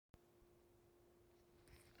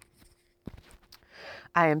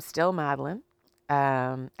I am still Madeline,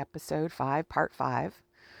 episode 5, part 5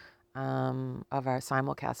 of our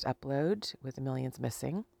simulcast upload with the Millions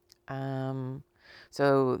Missing. Um,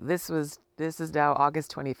 so this is now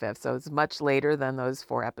August 25th, so it's much later than those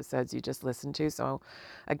 4 episodes you just listened to. So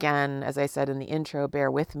again, as I said in the intro,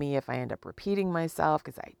 bear with me if I end up repeating myself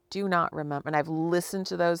because I do not remember. And I've listened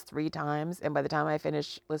to those 3 times, and by the time I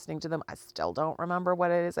finish listening to them, I still don't remember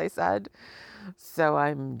what it is I said. So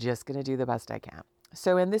I'm just going to do the best I can.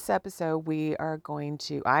 So in this episode, I'm going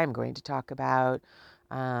to talk about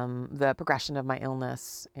the progression of my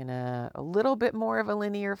illness in a little bit more of a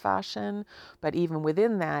linear fashion. But even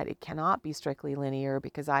within that, it cannot be strictly linear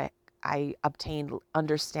because I obtained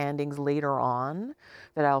understandings later on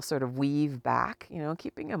that I'll sort of weave back,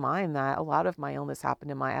 keeping in mind that a lot of my illness happened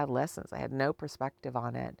in my adolescence. I had no perspective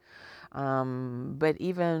on it. But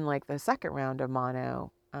even like the second round of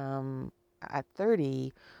mono, at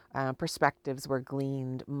 30, perspectives were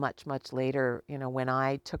gleaned much, much later, when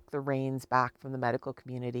I took the reins back from the medical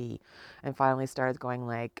community and finally started going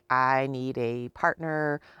like, I need a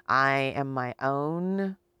partner. I am my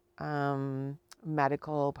own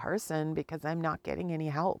medical person because I'm not getting any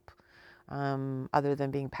help other than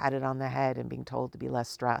being patted on the head and being told to be less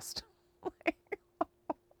stressed.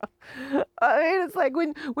 I mean, it's like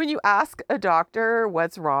when you ask a doctor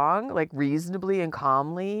what's wrong, like reasonably and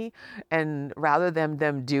calmly, and rather than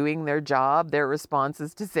them doing their job, their response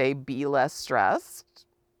is to say, be less stressed.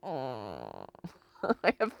 Mm.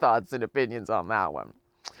 I have thoughts and opinions on that one.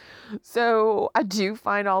 So I do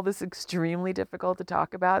find all this extremely difficult to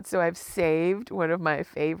talk about. So I've saved one of my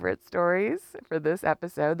favorite stories for this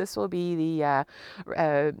episode. This will be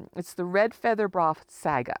it's the Red Feather Broth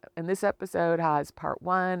Saga. And this episode has part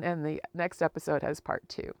 1 and the next episode has part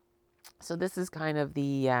 2. So this is kind of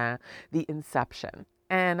the inception.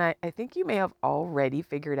 And I think you may have already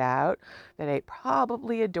figured out that I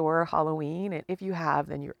probably adore Halloween. And if you have,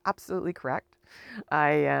 then you're absolutely correct.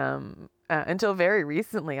 I until very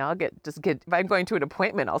recently, if I'm going to an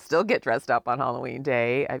appointment, I'll still get dressed up on Halloween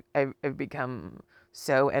Day. I've become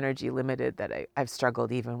so energy limited that I've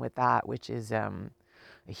struggled even with that, which is a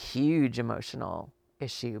huge emotional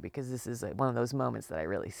issue because this is one of those moments that I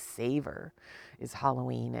really savor is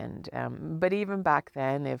Halloween. And but even back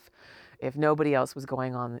then, if nobody else was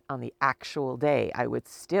going on the actual day, I would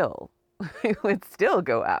still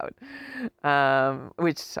go out,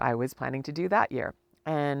 which I was planning to do that year.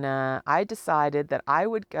 And I decided that I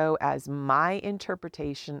would go as my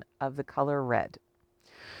interpretation of the color red.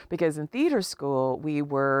 Because in theater school, we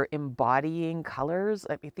were embodying colors.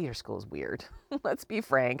 I mean, theater school is weird. Let's be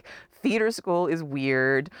frank. Theater school is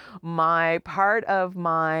weird. My part of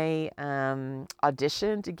my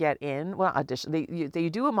audition to get in, well, audition, they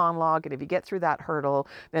do a monologue, and if you get through that hurdle,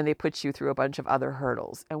 then they put you through a bunch of other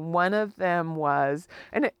hurdles. And one of them was,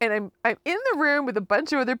 and I'm in the room with a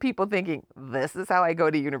bunch of other people thinking, this is how I go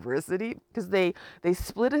to university, because they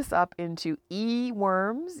split us up into E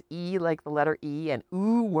worms, E like the letter E, and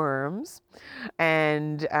oo worms.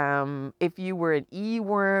 And if you were an E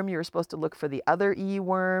worm, you were supposed to look for the other E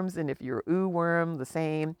worms, and if you're ooh worm, the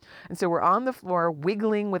same. And so we're on the floor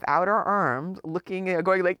wiggling without our arms, looking,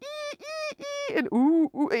 going like and ooh,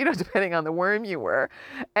 ooh, depending on the worm you were.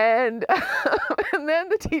 And and then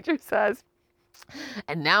the teacher says,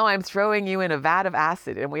 and now I'm throwing you in a vat of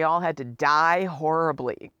acid, and we all had to die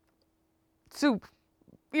horribly. So,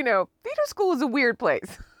 theater school is a weird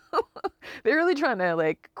place. They're really trying to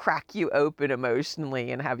like crack you open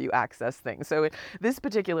emotionally and have you access things. So this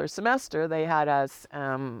particular semester, they had us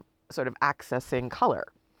sort of accessing color,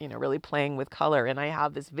 really playing with color. And I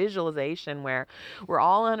have this visualization where we're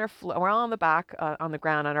all we're all on the back, on the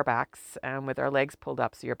ground on our backs, with our legs pulled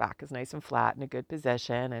up so your back is nice and flat in a good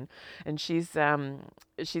position. And she's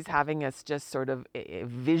having us just sort of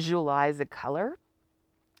visualize a color.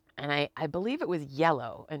 And I believe it was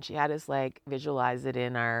yellow, and she had us like visualize it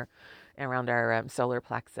around our solar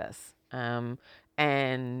plexus.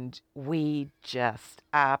 And we just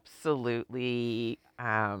absolutely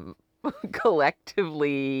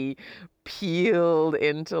collectively peeled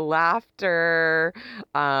into laughter.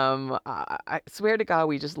 I swear to God,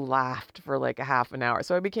 we just laughed for like a half an hour.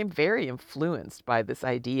 So I became very influenced by this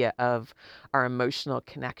idea of our emotional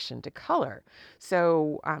connection to color.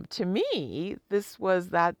 So to me, this was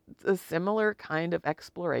a similar kind of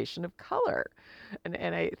exploration of color.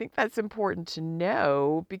 And I think that's important to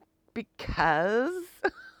know because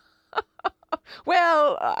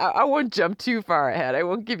well, I won't jump too far ahead. I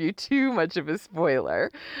won't give you too much of a spoiler.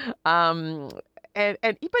 Um, but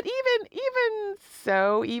even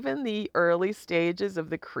so, even the early stages of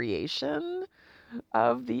the creation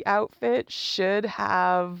of the outfit should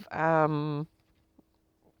have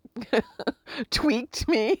tweaked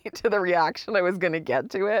me to the reaction I was going to get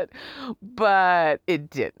to it, but it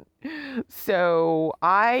didn't. So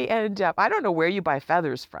I end up, I don't know where you buy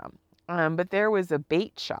feathers from. But there was a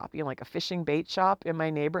bait shop, like a fishing bait shop in my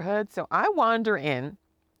neighborhood. So I wander in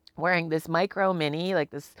wearing this micro mini, like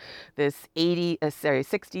this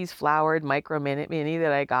 60s flowered micro mini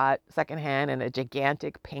that I got secondhand, and a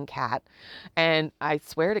gigantic pink hat. And I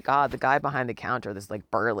swear to God, the guy behind the counter, this like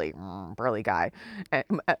burly guy, and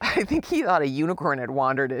I think he thought a unicorn had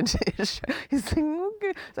wandered into his shop. He's like,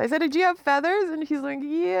 okay. So I said, "Did you have feathers?" And he's like,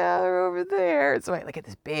 "Yeah, they're over there." So I get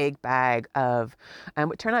this big bag of,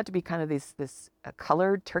 what turned out to be kind of this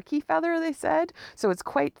colored turkey feather, they said. So it's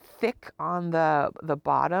quite thick on the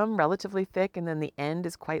bottom, relatively thick, and then the end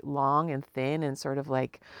is quite long and thin and sort of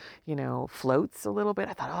like, floats a little bit.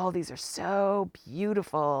 I thought, oh, these are so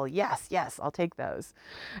beautiful. Yes, I'll take those.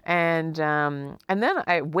 And then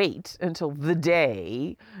I wait until the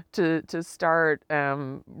day to start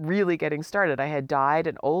really getting started. I had dyed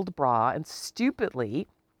an old bra and stupidly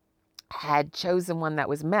had chosen one that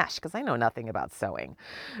was mesh because I know nothing about sewing.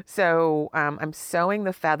 So I'm sewing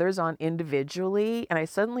the feathers on individually, and I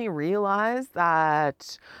suddenly realized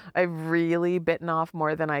that I've really bitten off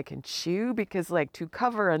more than I can chew, because to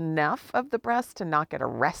cover enough of the breast to not get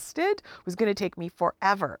arrested was going to take me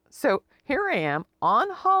forever. So here I am on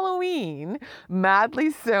Halloween,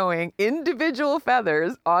 madly sewing individual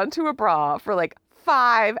feathers onto a bra for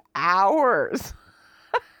 5 hours.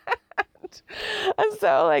 And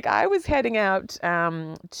so I was heading out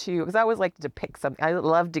because I always liked to pick something. I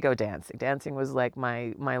loved to go dancing. Dancing was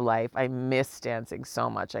my life. I miss dancing so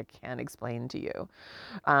much. I can't explain to you.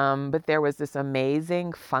 But there was this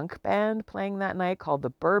amazing funk band playing that night called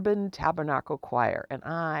the Bourbon Tabernacle Choir, and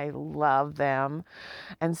I love them.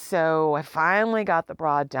 And so I finally got the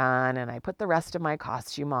bra done, and I put the rest of my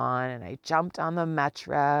costume on, and I jumped on the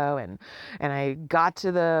metro, and I got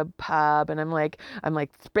to the pub, and I'm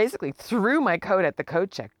basically threw my coat at the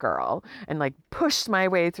coat check girl and pushed my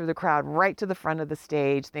way through the crowd right to the front of the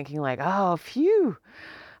stage, thinking oh, phew.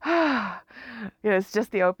 It's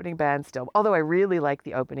just the opening band still. Although I really like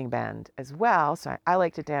the opening band as well. So I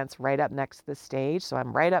like to dance right up next to the stage. So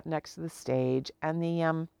I'm right up next to the stage, and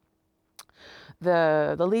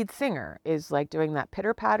the lead singer is doing that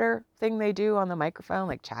pitter patter thing they do on the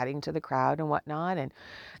microphone, chatting to the crowd and whatnot.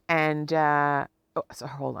 So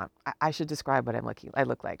hold on. I should describe what I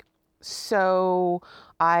look like. So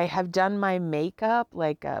I have done my makeup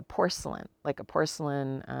like a porcelain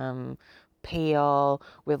pale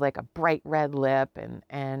with a bright red lip,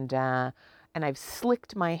 and I've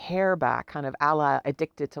slicked my hair back, kind of a la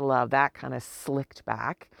Addicted to Love, that kind of slicked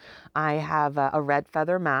back. I have a red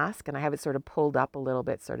feather mask, and I have it sort of pulled up a little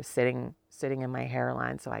bit, sort of sitting in my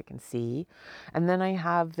hairline so I can see. And then I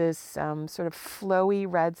have this sort of flowy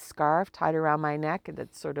red scarf tied around my neck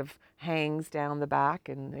that sort of hangs down the back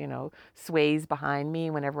and, sways behind me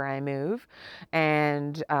whenever I move.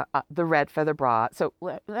 And the red feather bra. So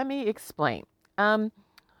let me explain.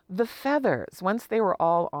 The feathers, once they were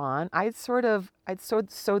all on, I'd sewed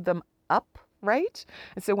them up, right?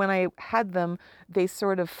 And so when I had them, they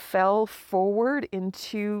sort of fell forward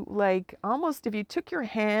into almost, if you took your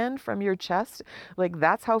hand from your chest,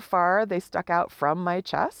 that's how far they stuck out from my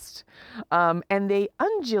chest. And they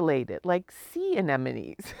undulated like sea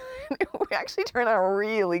anemones. It actually turned out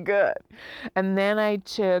really good. And then I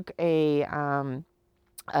took a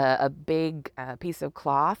big piece of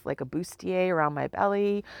cloth, like a bustier, around my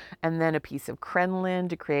belly, and then a piece of crinoline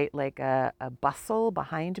to create a bustle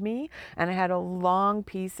behind me. And I had a long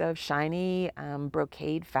piece of shiny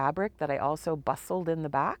brocade fabric that I also bustled in the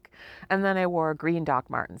back. And then I wore green Doc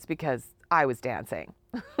Martens because I was dancing.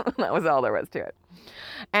 That was all there was to it.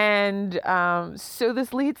 And so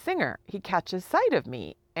this lead singer, he catches sight of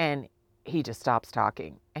me, and he just stops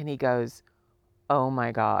talking, and he goes, "Oh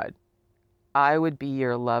my God, I would be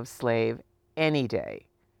your love slave any day."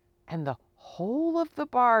 And the whole of the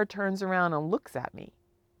bar turns around and looks at me.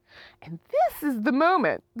 And this is the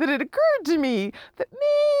moment that it occurred to me that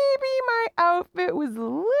maybe my outfit was a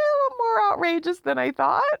little more outrageous than I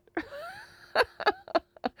thought.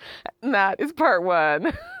 And that is part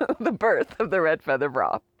one, the birth of the red feather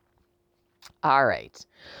bra. All right.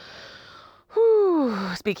 Whew.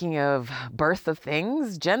 Speaking of birth of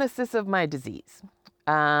things, genesis of my disease.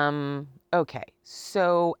 Okay,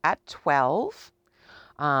 so at 12,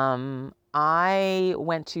 I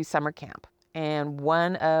went to summer camp, and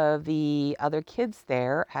one of the other kids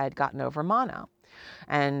there had gotten over mono.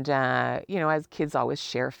 And, as kids always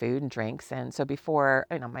share food and drinks. And so before,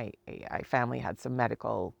 my family had some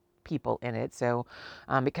medical people in it. So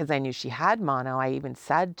because I knew she had mono, I even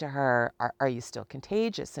said to her, are you still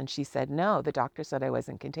contagious? And she said, no, the doctor said I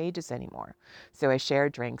wasn't contagious anymore. So I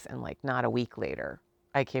shared drinks, and like not a week later,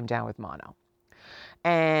 I came down with mono.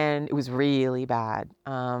 And it was really bad.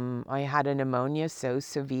 I had a pneumonia so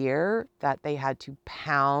severe that they had to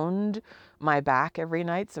pound my back every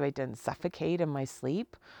night so I didn't suffocate in my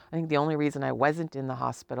sleep. I think the only reason I wasn't in the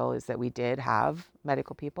hospital is that we did have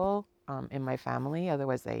medical people in my family.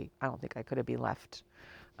 Otherwise, I don't think I could have been left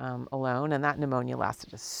alone. And that pneumonia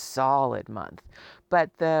lasted a solid month. But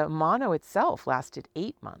the mono itself lasted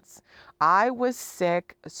 8 months. I was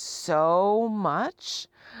sick so much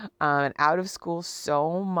and out of school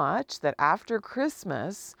so much that after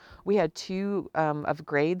Christmas, we had two of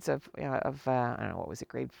grades I don't know, what was it,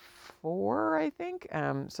 grade 4, I think.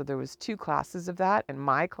 So there was 2 classes of that. And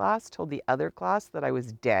my class told the other class that I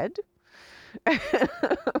was dead.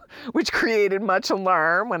 Which created much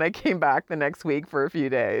alarm when I came back the next week for a few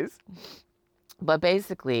days. But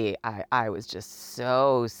basically, I was just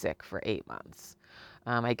so sick for 8 months.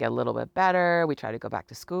 I get a little bit better. We try to go back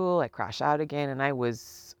to school. I crash out again, and I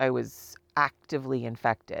was actively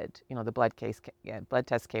infected. You know, the blood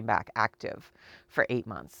test came back active for 8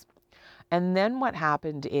 months. And then what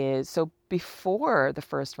happened is, so before the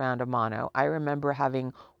first round of mono, I remember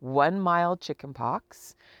having 1 mild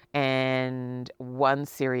chickenpox and 1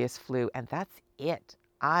 serious flu, and that's it.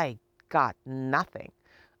 I got nothing.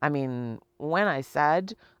 I mean, when I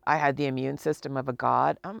said I had the immune system of a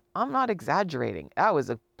god, I'm not exaggerating. That was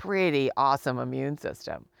a pretty awesome immune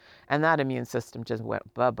system. And that immune system just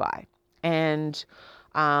went bye-bye. And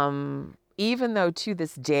even though to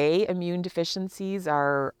this day immune deficiencies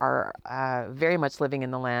are very much living in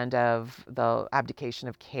the land of the abdication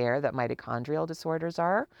of care that mitochondrial disorders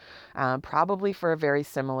are, probably for a very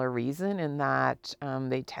similar reason in that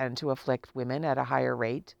they tend to afflict women at a higher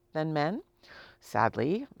rate than men.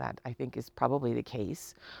 Sadly, that I think is probably the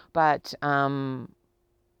case. But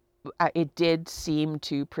it did seem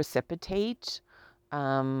to precipitate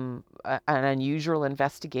an unusual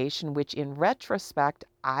investigation, which in retrospect,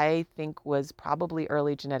 I think was probably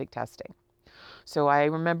early genetic testing. So I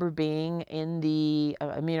remember being in the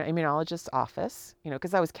immunologist's office, you know,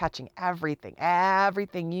 because I was catching everything,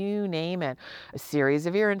 you name it. A series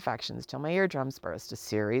of ear infections till my eardrums burst, a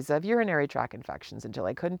series of urinary tract infections until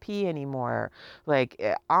I couldn't pee anymore, like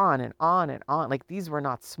on and on and on. Like these were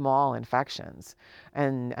not small infections.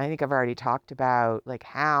 And I think I've already talked about like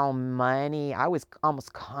how many, I was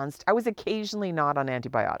almost constant. I was occasionally not on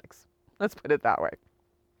antibiotics. Let's put it that way.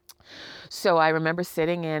 So I remember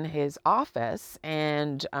sitting in his office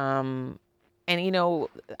and you know,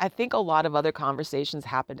 I think a lot of other conversations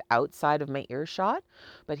happened outside of my earshot,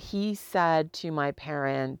 but he said to my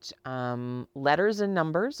parent, letters and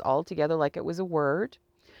numbers all together like it was a word.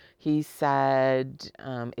 He said,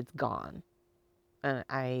 it's gone. And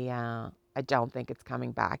I don't think it's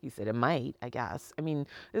coming back. He said it might, I guess. I mean,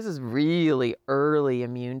 this is really early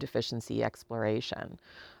immune deficiency exploration.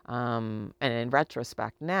 And in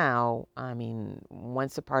retrospect now, I mean,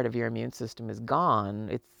 once a part of your immune system is gone,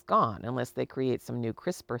 it's gone unless they create some new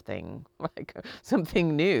CRISPR thing, like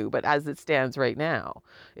something new. But as it stands right now,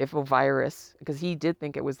 if a virus, because he did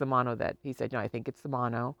think it was the mono that he said, no, I think it's the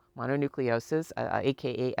mononucleosis,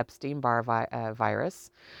 aka Epstein-Barr virus,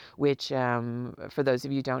 which for those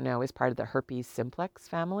of you who don't know is part of the herpes simplex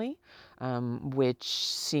family, which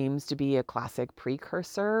seems to be a classic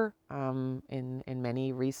precursor in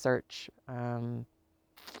many research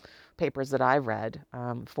papers that I've read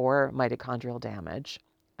for mitochondrial damage.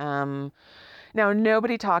 Now,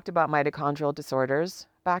 nobody talked about mitochondrial disorders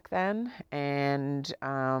back then. And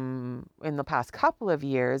in the past couple of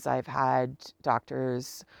years, I've had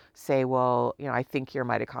doctors say, well, you know, I think you're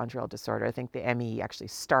mitochondrial disorder. I think the ME actually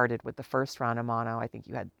started with the first round of mono. I think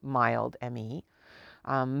you had mild ME.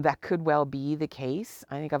 That could well be the case.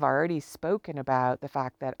 I think I've already spoken about the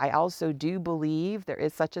fact that I also do believe there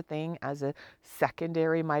is such a thing as a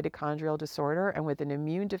secondary mitochondrial disorder. And with an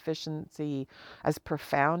immune deficiency as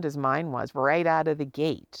profound as mine was right out of the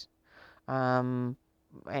gate, and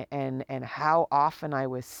how often I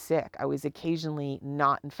was sick, I was occasionally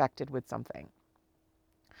not infected with something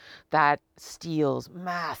that steals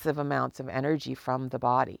massive amounts of energy from the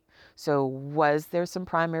body. So was there some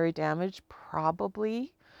primary damage?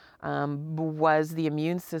 Probably. Was the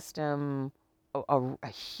immune system a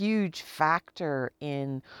huge factor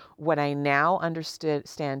in what I now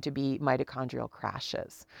understand to be mitochondrial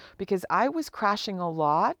crashes? Because I was crashing a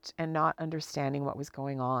lot and not understanding what was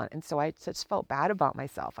going on. And so I just felt bad about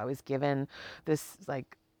myself. I was given this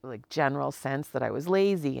like like general sense that I was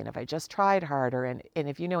lazy, and if I just tried harder, and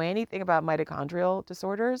if you know anything about mitochondrial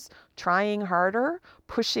disorders, trying harder,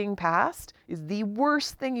 pushing past is the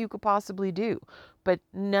worst thing you could possibly do. But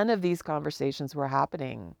none of these conversations were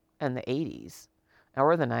happening in the 80s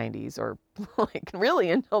or the 90s, or like really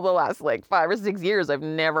until the last like 5 or 6 years. I've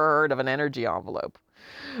never heard of an energy envelope.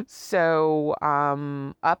 So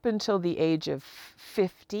up until the age of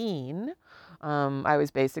 15, I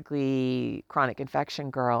was basically chronic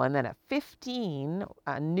infection girl. And then at 15,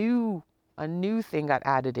 a new thing got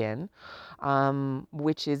added in,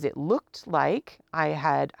 which is it looked like I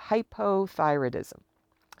had hypothyroidism.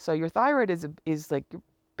 So your thyroid is like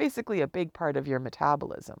basically a big part of your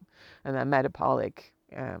metabolism and that metabolic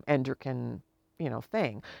endocrine,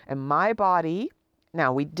 thing. And my body,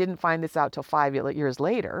 now we didn't find this out till 5 years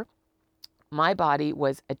later, my body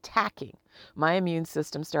was attacking. My immune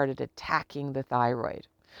system started attacking the thyroid.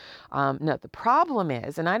 Now, the problem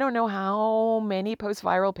is, and I don't know how many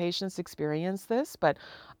post-viral patients experience this, but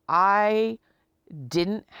I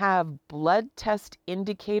didn't have blood test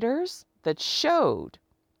indicators that showed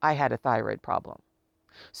I had a thyroid problem.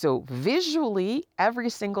 So visually, every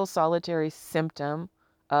single solitary symptom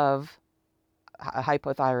of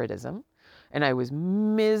hypothyroidism, and I was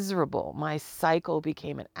miserable. My cycle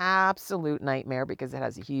became an absolute nightmare because it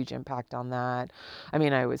has a huge impact on that. I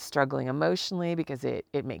mean, I was struggling emotionally because it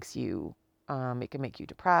makes you, it can make you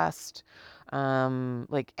depressed.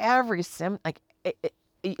 Like every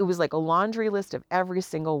it was like a laundry list of every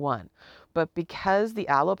single one. But because the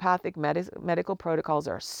allopathic medical protocols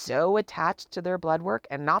are so attached to their blood work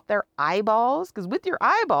and not their eyeballs, because with your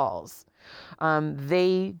eyeballs,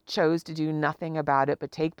 they chose to do nothing about it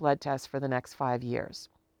but take blood tests for the next 5 years.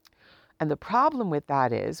 And the problem with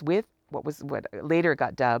that is with what later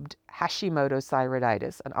got dubbed Hashimoto's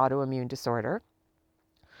thyroiditis, an autoimmune disorder.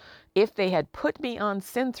 If they had put me on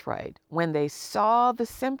Synthroid when they saw the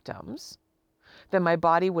symptoms, then my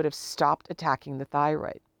body would have stopped attacking the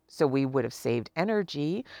thyroid. So we would have saved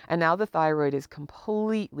energy, and now the thyroid is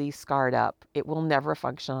completely scarred up. It will never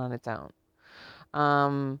function on its own.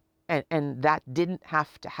 And that didn't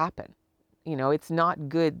have to happen. It's not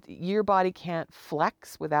good. Your body can't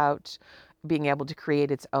flex without being able to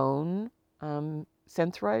create its own thyroxine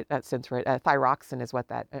is what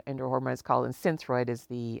that endohormone is called, and Synthroid is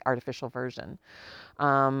the artificial version.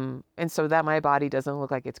 And so that my body doesn't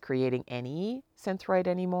look like it's creating any Synthroid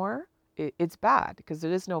anymore. It's bad because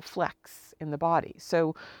there is no flex in the body.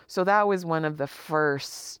 So that was one of the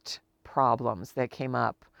first problems that came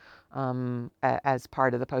up as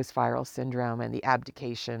part of the post-viral syndrome and the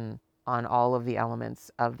abdication on all of the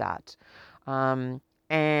elements of that.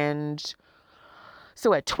 And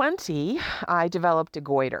so at 20, I developed a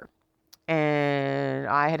goiter. And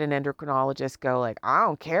I had an endocrinologist go like, I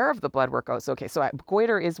don't care if the blood work goes okay. So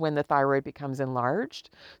goiter is when the thyroid becomes enlarged.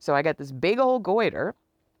 So I got this big old goiter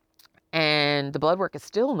and the blood work is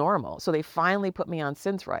still normal. So they finally put me on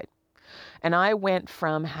Synthroid. And I went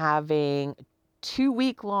from having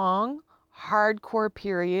 2-week-long hardcore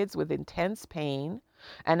periods with intense pain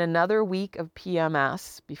and another week of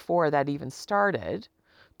PMS before that even started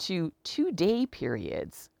to 2-day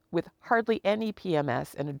periods with hardly any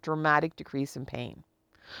PMS and a dramatic decrease in pain.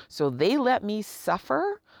 So they let me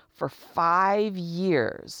suffer for 5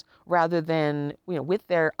 years rather than, with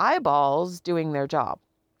their eyeballs doing their job.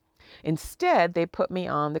 Instead, they put me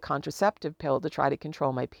on the contraceptive pill to try to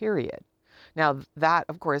control my period. Now, that,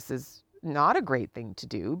 of course, is not a great thing to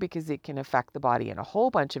do because it can affect the body in a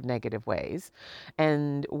whole bunch of negative ways.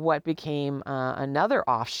 And what became another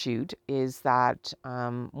offshoot is that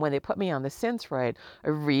when they put me on the Synthroid, I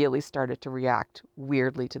really started to react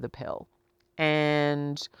weirdly to the pill.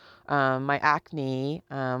 And my acne,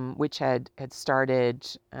 which had started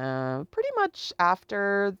pretty much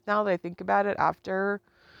after, now that I think about it, after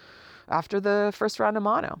the first round of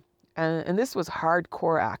mono. And this was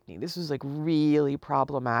hardcore acne. This was like really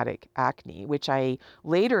problematic acne, which I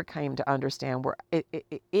later came to understand where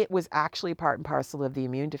it was actually part and parcel of the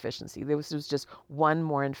immune deficiency. This was just one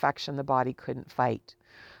more infection the body couldn't fight.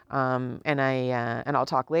 And I'll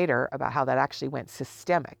talk later about how that actually went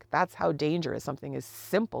systemic. That's how dangerous something as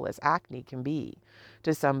simple as acne can be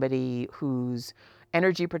to somebody whose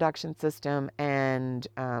energy production system and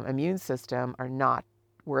immune system are not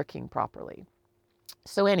working properly.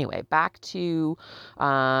 So anyway, back to,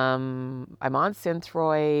 I'm on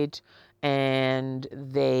Synthroid, and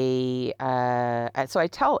so I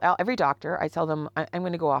tell every doctor, I tell them, I'm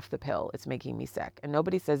going to go off the pill. It's making me sick. And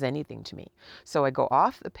nobody says anything to me. So I go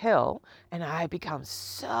off the pill and I become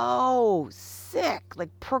so sick, like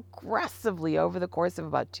progressively over the course of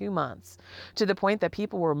about 2 months, to the point that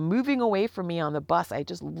people were moving away from me on the bus. I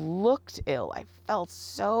just looked ill. I felt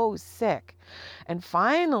so sick. And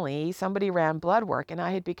finally, somebody ran blood work, and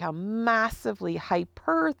I had become massively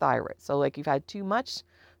hyperthyroid. So, like, you've had too much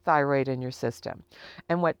thyroid in your system.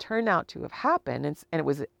 And what turned out to have happened, and it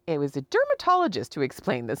was a dermatologist who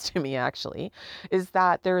explained this to me actually, is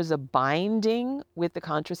that there is a binding with the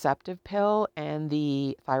contraceptive pill and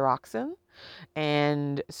the thyroxine.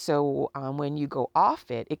 And so when you go off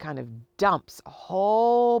it, it kind of dumps a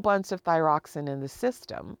whole bunch of thyroxine in the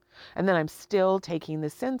system. And then I'm still taking the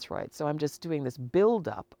Synthroid. So I'm just doing this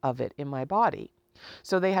buildup of it in my body.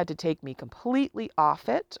 So they had to take me completely off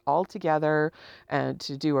it altogether and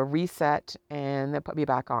to do a reset and then put me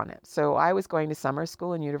back on it. So I was going to summer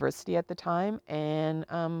school and university at the time, and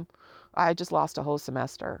I just lost a whole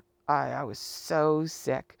semester. I was so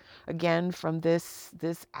sick, again, from this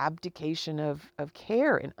abdication of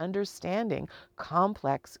care and understanding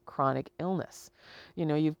complex chronic illness. You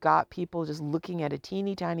know, you've got people just looking at a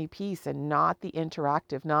teeny tiny piece and not the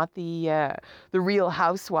interactive, not the real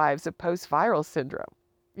housewives of post-viral syndrome,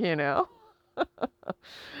 you know?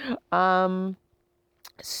 um,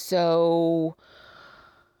 so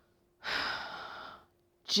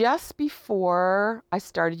just before I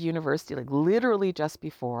started university, like literally just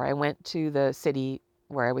before, I went to the city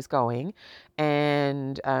where I was going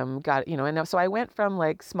and got, you know, and so I went from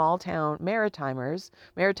like small town maritime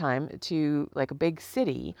to like a big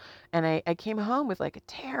city. And I came home with like a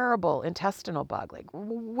terrible intestinal bug, like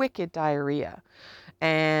wicked diarrhea.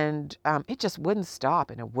 And it just wouldn't stop,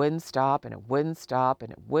 and it wouldn't stop, and it wouldn't stop,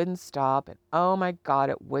 and it wouldn't stop. And oh my God,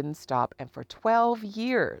 it wouldn't stop. And for 12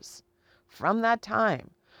 years from that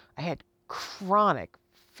time, I had chronic,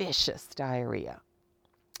 vicious diarrhea.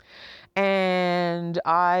 And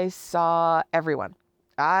I saw everyone.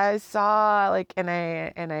 I saw like, and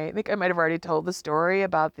I think I might have already told the story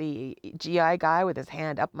about the GI guy with his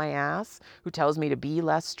hand up my ass who tells me to be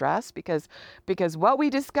less stressed because what we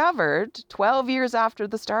discovered 12 years after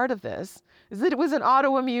the start of this is that it was an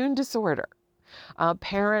autoimmune disorder.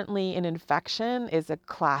 Apparently, an infection is a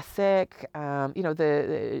classic,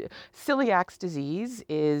 the celiac disease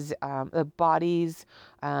is the body's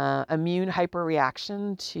immune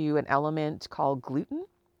hyperreaction to an element called gluten.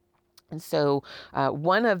 And so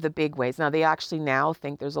one of the big ways, now they actually now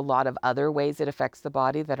think there's a lot of other ways it affects the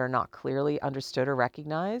body that are not clearly understood or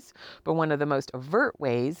recognized, but one of the most overt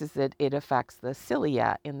ways is that it affects the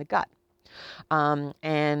cilia in the gut.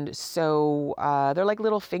 And so they're like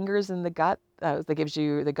little fingers in the gut that gives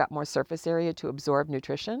you the gut more surface area to absorb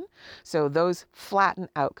nutrition. So those flatten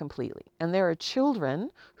out completely. And there are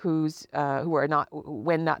children who are not,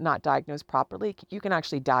 when not diagnosed properly, you can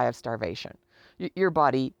actually die of starvation. Your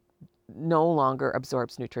body no longer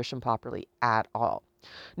absorbs nutrition properly at all.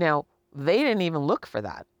 Now, they didn't even look for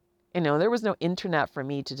that. You know, there was no internet for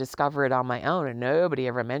me to discover it on my own, and nobody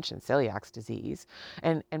ever mentioned celiac disease.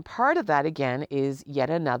 And part of that, again, is yet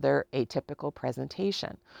another atypical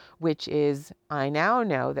presentation, which is I now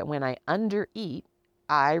know that when I undereat,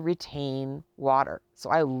 I retain water. So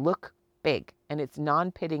I look big, and it's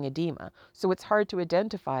non-pitting edema. So it's hard to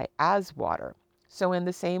identify as water. So in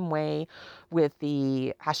the same way with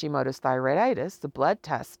the Hashimoto's thyroiditis, the blood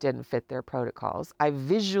tests didn't fit their protocols. I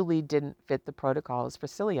visually didn't fit the protocols for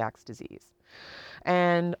celiac disease.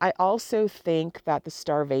 And I also think that the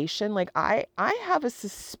starvation, like I have a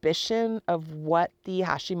suspicion of what the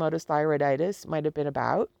Hashimoto's thyroiditis might have been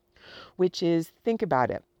about, which is, think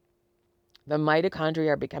about it. The mitochondria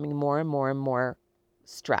are becoming more and more and more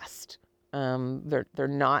stressed. They're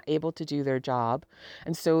not able to do their job.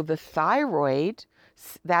 And so the thyroid,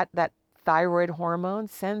 that thyroid hormone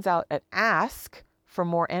sends out an ask for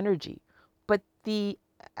more energy, but the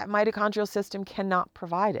mitochondrial system cannot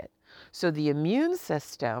provide it. So the immune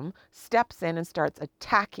system steps in and starts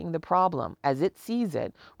attacking the problem as it sees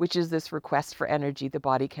it, which is this request for energy the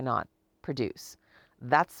body cannot produce.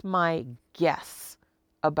 That's my guess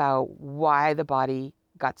about why the body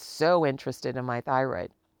got so interested in my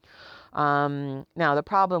thyroid. Now, the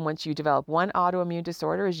problem once you develop one autoimmune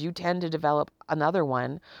disorder is you tend to develop another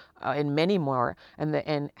one and many more. And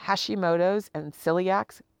Hashimoto's and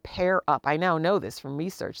celiacs pair up. I now know this from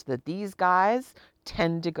research that these guys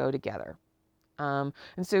tend to go together. And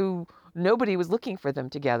so nobody was looking for them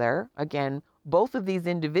together. Again, both of these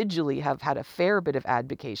individually have had a fair bit of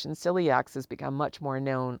advocation. Celiac has become much more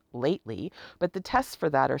known lately, but the tests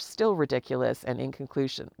for that are still ridiculous and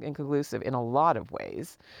inconclusive in a lot of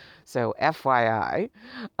ways. So FYI.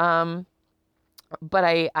 But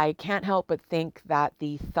I can't help but think that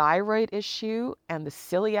the thyroid issue and the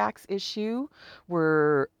celiac issue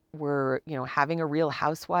were were, having a Real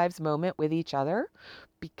Housewives moment with each other,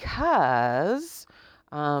 because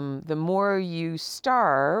the more you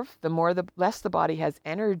starve, the less the body has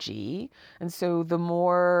energy, and so the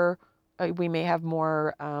more we may have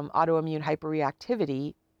more autoimmune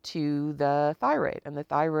hyperreactivity to the thyroid. And the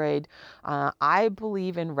thyroid, I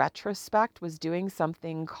believe in retrospect, was doing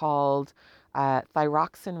something called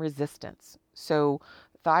thyroxine resistance. So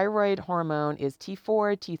thyroid hormone is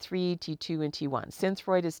T4, T3, T2, and T1.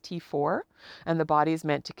 Synthroid is T4, and the body is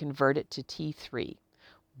meant to convert it to T3.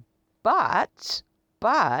 But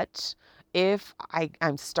if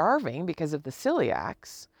I'm starving because of the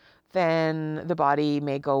celiacs, then the body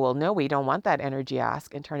may go, well, no, we don't want that energy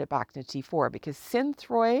ask, and turn it back to T4, because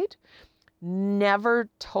Synthroid never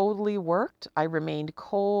totally worked. I remained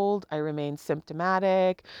cold. I remained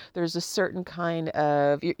symptomatic. There's a certain kind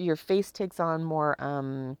of, your face takes on more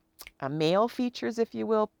male features, if you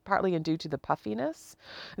will, partly due to the puffiness.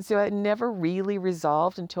 And so it never really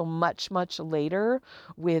resolved until much, much later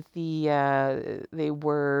with they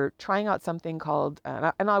were trying out something called,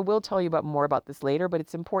 and I will tell you more about this later, but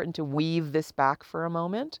it's important to weave this back for a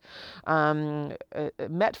moment.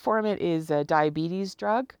 Metformin is a diabetes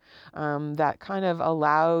drug that kind of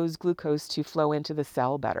allows glucose to flow into the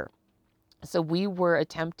cell better. So we were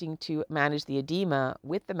attempting to manage the edema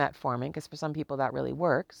with the metformin, because for some people that really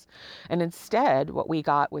works. And instead, what we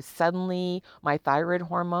got was suddenly my thyroid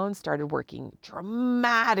hormones started working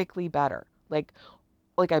dramatically better. Like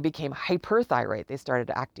I became hyperthyroid. They started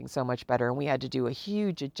acting so much better, and we had to do a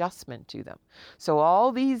huge adjustment to them. So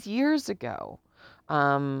all these years ago,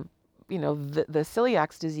 the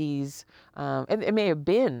celiac disease, and it may have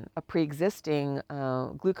been a pre-existing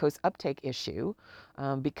glucose uptake issue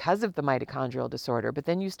because of the mitochondrial disorder, but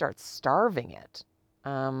then you start starving it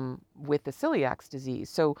with the celiac disease.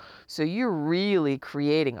 So you're really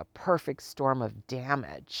creating a perfect storm of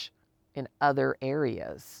damage in other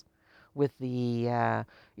areas with the,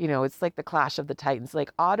 it's like the clash of the titans,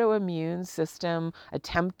 like autoimmune system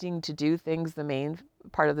attempting to do things the main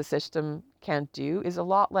part of the system can't do is a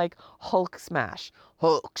lot like Hulk smash.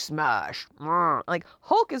 Hulk smash. Like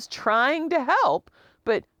Hulk is trying to help,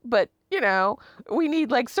 but we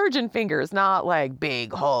need like surgeon fingers, not like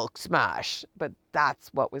big Hulk smash. But that's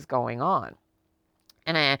what was going on.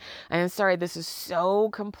 And I'm sorry, this is so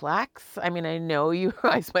complex. I mean, I know you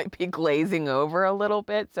guys might be glazing over a little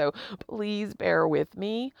bit, so please bear with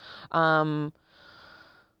me. All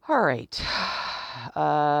right.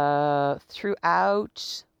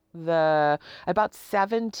 Throughout about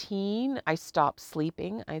 17, I stopped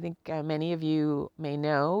sleeping. I think many of you may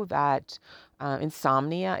know that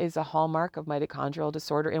insomnia is a hallmark of mitochondrial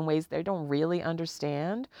disorder in ways they don't really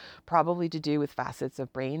understand, probably to do with facets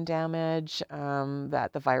of brain damage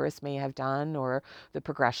that the virus may have done, or the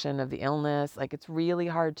progression of the illness. Like, it's really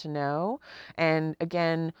hard to know. And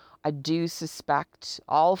again, I do suspect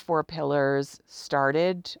all 4 pillars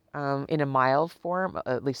started in a mild form,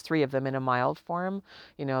 at least 3 of them in a mild form.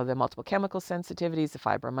 The multiple chemical sensitivities, the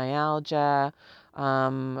fibromyalgia,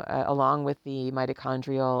 along with the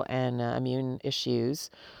mitochondrial and immune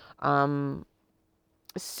issues.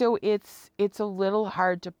 So it's a little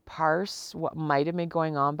hard to parse what might have been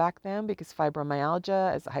going on back then, because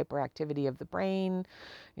fibromyalgia is the hyperactivity of the brain.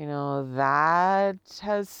 That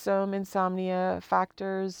has some insomnia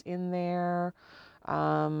factors in there.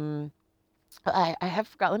 I have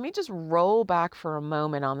forgot. Let me just roll back for a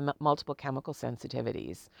moment on the multiple chemical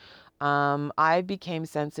sensitivities. I became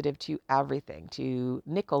sensitive to everything, to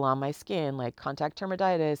nickel on my skin, like contact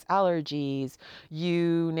dermatitis, allergies,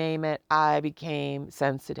 you name it, I became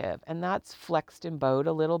sensitive. And that's flexed and bowed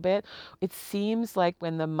a little bit. It seems like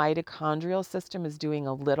when the mitochondrial system is doing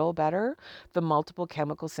a little better, the multiple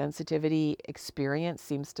chemical sensitivity experience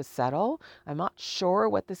seems to settle. I'm not sure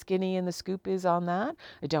what the skinny and the scoop is on that.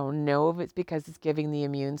 I don't know if it's because it's giving the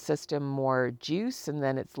immune system more juice and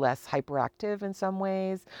then it's less hyperactive in some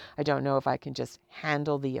ways. I don't know if I can just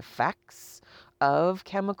handle the effects of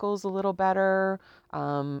chemicals a little better.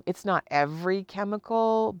 It's not every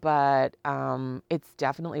chemical, but it's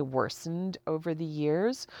definitely worsened over the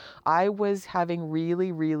years. I was having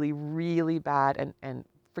really, really, really bad, and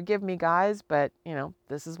forgive me guys, but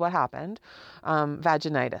this is what happened,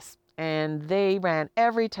 vaginitis. And they ran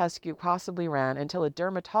every test you possibly ran until a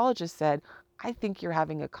dermatologist said, I think you're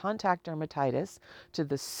having a contact dermatitis to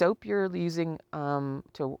the soap you're using in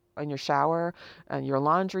your shower, and your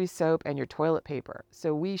laundry soap, and your toilet paper.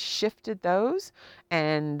 So we shifted those,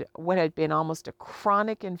 and what had been almost a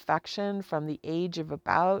chronic infection from the age of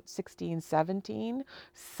about 16, 17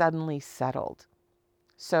 suddenly settled.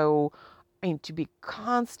 So, I mean, to be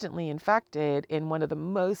constantly infected in one of the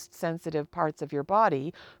most sensitive parts of your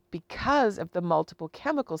body because of the multiple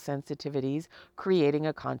chemical sensitivities creating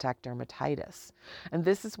a contact dermatitis. And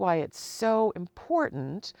this is why it's so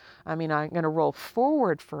important. I mean, I'm going to roll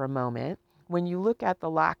forward for a moment. When you look at the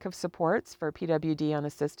lack of supports for PWD on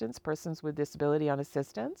assistance, persons with disability on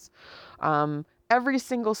assistance, every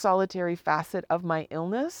single solitary facet of my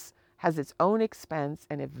illness has its own expense.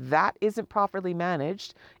 And if that isn't properly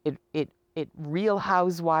managed, it real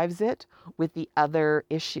housewives it with the other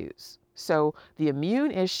issues. So the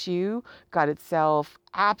immune issue got itself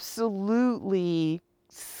absolutely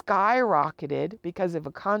skyrocketed because of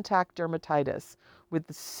a contact dermatitis with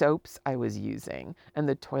the soaps I was using and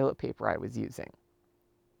the toilet paper I was using.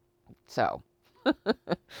 So,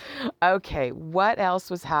 okay, what else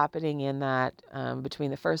was happening in that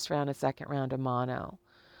between the first round and second round of mono?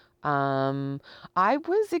 I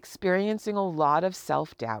was experiencing a lot of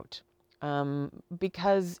self-doubt.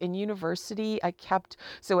 Because in university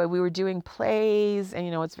so we were doing plays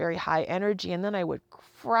and, it's very high energy, and then I would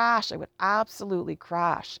absolutely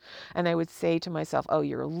crash. And I would say to myself, oh,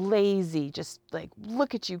 you're lazy. Just like,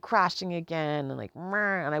 look at you crashing again. And like,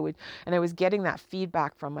 and I was getting that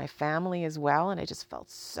feedback from my family as well. And I just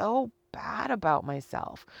felt so bad about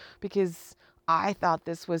myself because I thought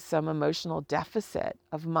this was some emotional deficit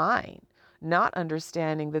of mine, not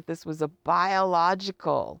understanding that this was a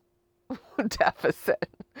biological deficit.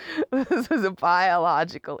 This was a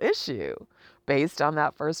biological issue based on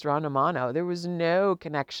that first round of mono. There was no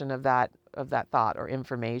connection of that thought or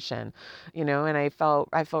information, and I felt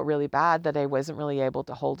really bad that I wasn't really able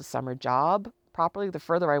to hold a summer job properly the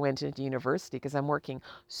further I went into university, because I'm working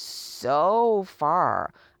so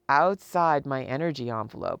far outside my energy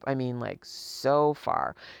envelope. I mean, like, so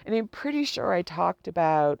far. And I'm pretty sure I talked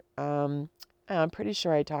about the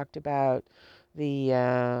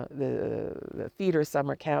theater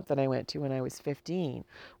summer camp that I went to when I was 15.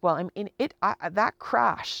 Well, I mean, that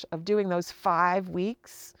crash of doing those 5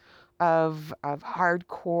 weeks of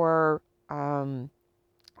hardcore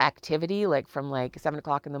activity, like from like 7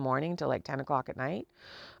 o'clock in the morning to like 10 o'clock at night.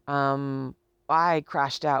 I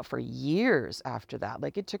crashed out for years after that.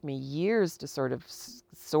 Like, it took me years to sort of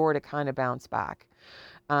kind of bounce back.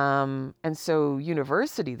 And so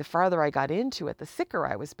university, the farther I got into it, the sicker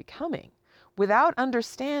I was becoming, without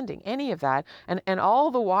understanding any of that, and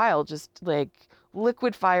all the while just like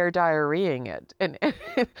liquid fire diarrheaing it. And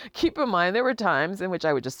keep in mind, there were times in which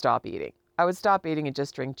I would just stop eating. I would stop eating and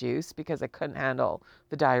just drink juice because I couldn't handle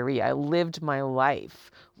the diarrhea. I lived my life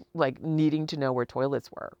like needing to know where toilets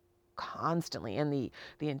were constantly, and the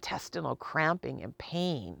intestinal cramping and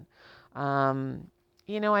pain. I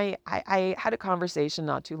had a conversation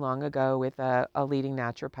not too long ago with a leading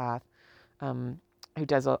naturopath who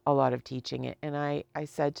does a lot of teaching. And I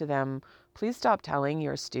said to them, please stop telling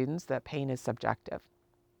your students that pain is subjective.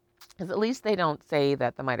 Because at least they don't say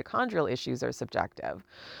that the mitochondrial issues are subjective.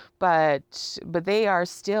 But they are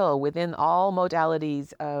still, within all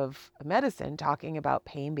modalities of medicine, talking about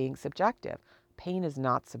pain being subjective. Pain is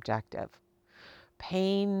not subjective.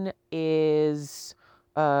 Pain is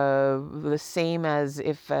the same as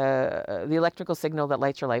if the electrical signal that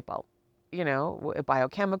lights your light bulb.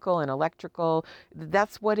 Biochemical and electrical,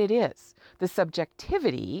 that's what it is. The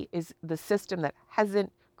subjectivity is the system that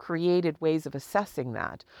hasn't created ways of assessing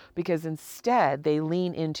that, because instead they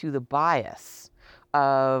lean into the bias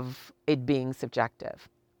of it being subjective.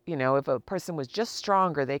 If a person was just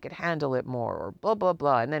stronger, they could handle it more, or blah, blah,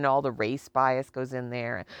 blah. And then all the race bias goes in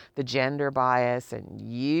there, the gender bias, and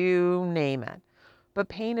you name it. But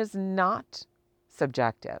pain is not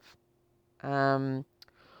subjective.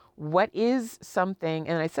 What is something,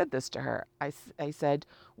 and I said this to her, I said,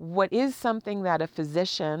 what is something that a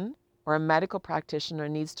physician or a medical practitioner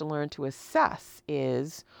needs to learn to assess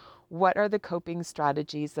is, what are the coping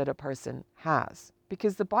strategies that a person has?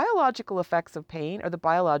 Because the biological effects of pain are the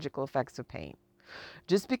biological effects of pain.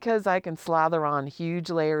 Just because I can slather on huge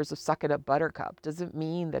layers of Suck It Up Buttercup doesn't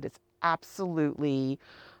mean that it's absolutely,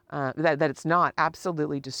 that it's not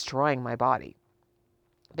absolutely destroying my body.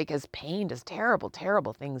 Because pain does terrible,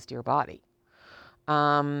 terrible things to your body.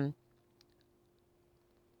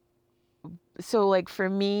 So like for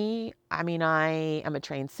me, I mean, I am a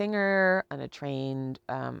trained singer and a trained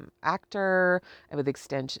actor with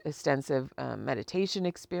extensive meditation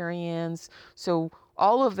experience. So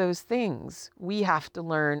all of those things, we have to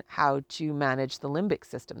learn how to manage the limbic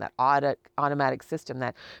system, that automatic system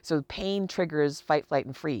so pain triggers fight, flight,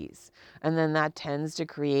 and freeze. And then that tends to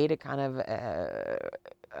create a kind of a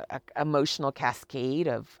emotional cascade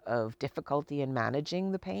of difficulty in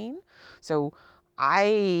managing the pain. So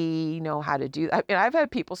I know how to do that. I mean, I've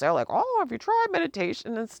had people say like, oh, have you tried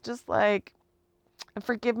meditation? It's just like, And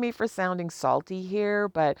forgive me for sounding salty here,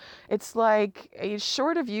 but it's like,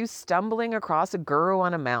 short of you stumbling across a guru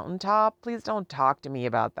on a mountaintop, please don't talk to me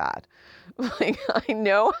about that. Like, I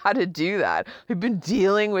know how to do that. I've been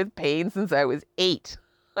dealing with pain since I was 8.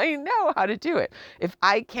 I know how to do it. If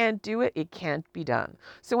I can't do it, it can't be done.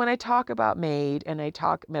 So when I talk about MAID and I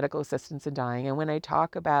talk medical assistance in dying, and when I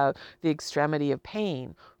talk about the extremity of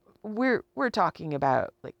pain, we're talking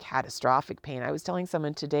about like catastrophic pain. I was telling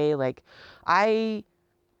someone today, like, I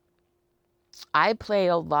I play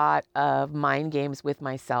a lot of mind games with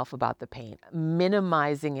myself about the pain,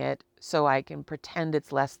 minimizing it so I can pretend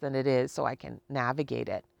it's less than it is so I can navigate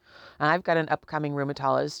it. And I've got an upcoming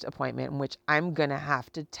rheumatologist appointment in which I'm going to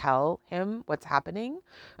have to tell him what's happening.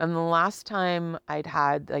 And the last time I'd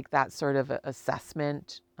had like that sort of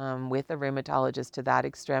assessment with a rheumatologist to that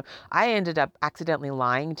extreme, I ended up accidentally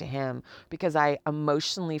lying to him because I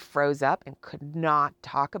emotionally froze up and could not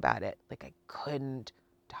talk about it. Like I couldn't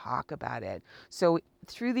talk about it. So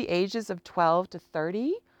through the ages of 12 to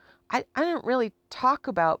 30, I didn't really talk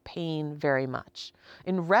about pain very much.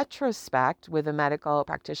 In retrospect, with a medical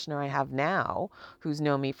practitioner I have now, who's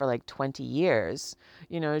known me for like 20 years,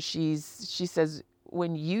 she says,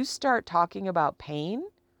 when you start talking about pain,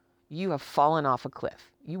 you have fallen off a cliff.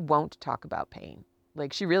 You won't talk about pain.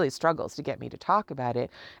 Like she really struggles to get me to talk about it.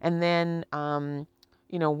 And then,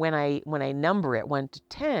 when I number it 1 to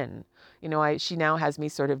 10, she now has me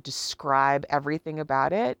sort of describe everything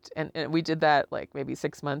about it. And we did that like maybe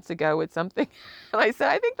 6 months ago with something. And I said,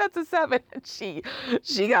 I think that's a 7. And she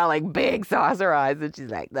got like big saucer eyes and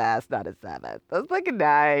she's like, that's not a 7. That's like a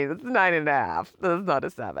 9. That's a 9.5. That's not a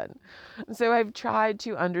 7. And so I've tried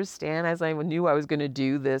to understand as I knew I was going to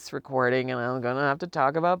do this recording and I'm going to have to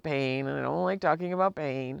talk about pain and I don't like talking about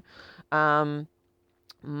pain. My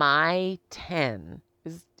 10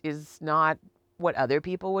 is not what other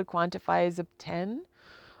people would quantify as a 10.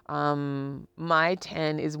 My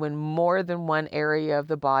 10 is when more than one area of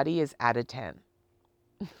the body is at a 10.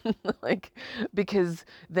 Like, because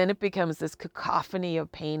then it becomes this cacophony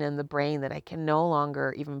of pain in the brain that I can no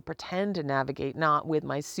longer even pretend to navigate, not with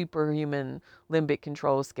my superhuman limbic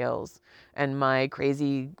control skills and my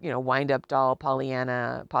crazy, wind up doll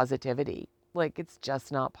Pollyanna positivity. Like, it's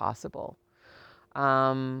just not possible.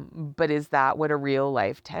 But is that what a real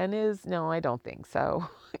life 10 is? No, I don't think so.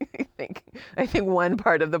 I think one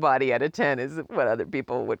part of the body at a 10 is what other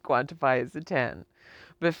people would quantify as a 10.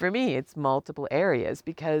 But for me, it's multiple areas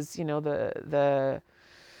because, the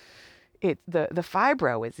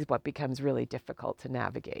fibro is what becomes really difficult to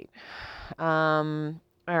navigate. All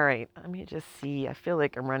right, let me just see. I feel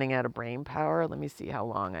like I'm running out of brain power. Let me see how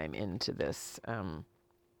long I'm into this.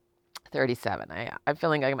 37. I'm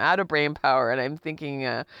feeling like I'm out of brain power, and I'm thinking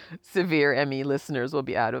severe ME listeners will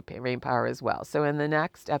be out of brain power as well. So in the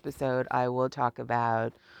next episode, I will talk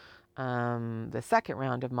about the second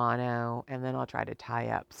round of mono, and then I'll try to tie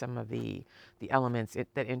up some of the elements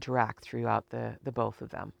that interact throughout the both of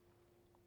them.